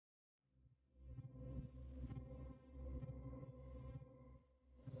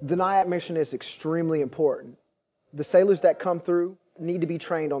The NIAP mission is extremely important. The sailors that come through need to be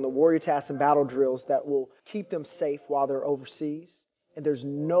trained on the warrior tasks and battle drills that will keep them safe while they're overseas. And there's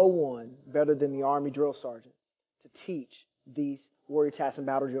no one better than the Army Drill Sergeant to teach these warrior tasks and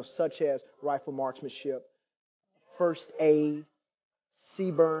battle drills, such as rifle marksmanship, first aid,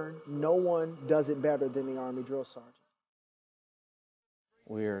 sea burn. No one does it better than the Army Drill Sergeant.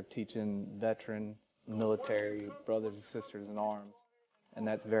 We are teaching veteran military brothers and sisters in arms, and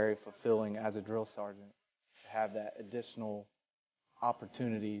that's very fulfilling as a drill sergeant to have that additional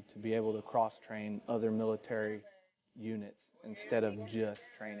opportunity to be able to cross-train other military units instead of just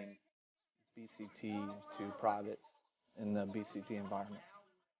training BCT to privates in the BCT environment.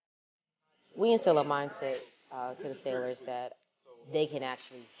 We instill a mindset to the sailors that they can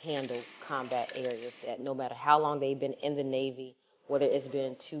actually handle combat areas, that no matter how long they've been in the Navy, whether it's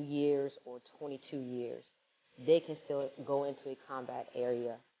been 2 years or 22 years, they can still go into a combat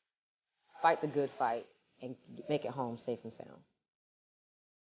area, fight the good fight, and make it home safe and sound.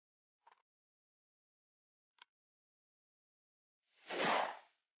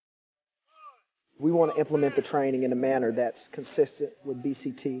 We want to implement the training in a manner that's consistent with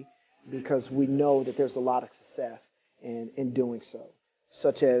BCT because we know that there's a lot of success in doing so,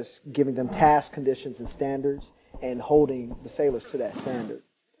 such as giving them task conditions and standards and holding the sailors to that standard.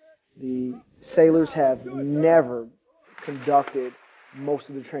 The sailors have never conducted most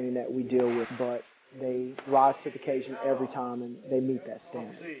of the training that we deal with, but they rise to the occasion every time and they meet that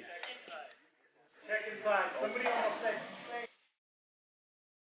standard. Check inside. Somebody almost said.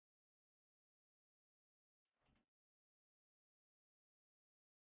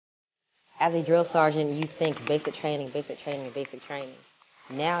 As a drill sergeant, you think basic training, basic training, basic training.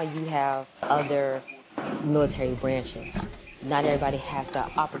 Now you have other military branches. Not everybody has the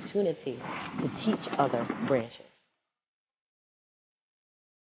opportunity to teach other branches.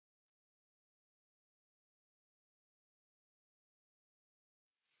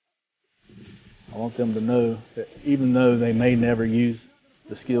 I want them to know that even though they may never use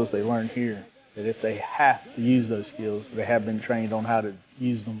the skills they learned here, that if they have to use those skills, they have been trained on how to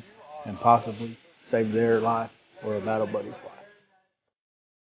use them and possibly save their life or a battle buddy's life.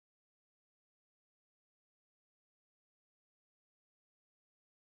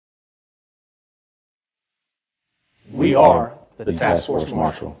 We are the Task Force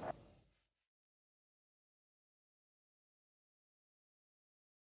Marshal.